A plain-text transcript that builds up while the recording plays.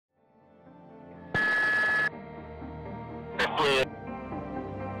clear.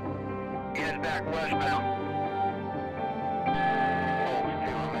 Head back westbound.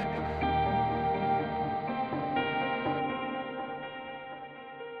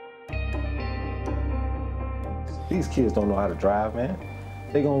 These kids don't know how to drive, man.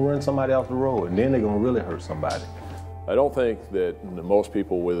 They're gonna run somebody off the road and then they're gonna really hurt somebody. I don't think that most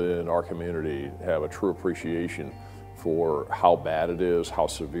people within our community have a true appreciation for how bad it is, how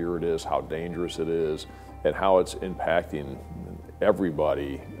severe it is, how dangerous it is, and how it's impacting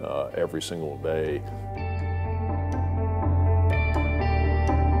everybody every single day.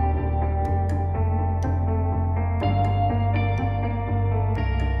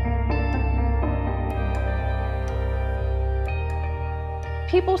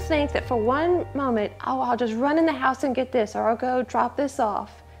 People think that for one moment, oh, I'll just run in the house and get this, or I'll go drop this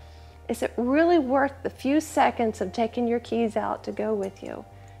off. Is it really worth the few seconds of taking your keys out to go with you?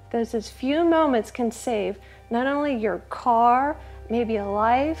 Those few moments can save not only your car, maybe a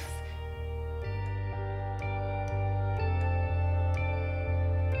life.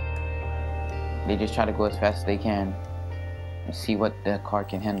 They just try to go as fast as they can and see what the car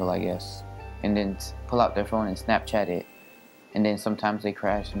can handle, I guess. And then pull out their phone and Snapchat it. And then sometimes they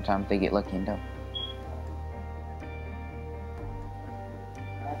crash, sometimes they get lucky and dump.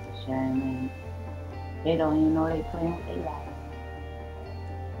 That's a shame, man. They don't even know they playing with their life.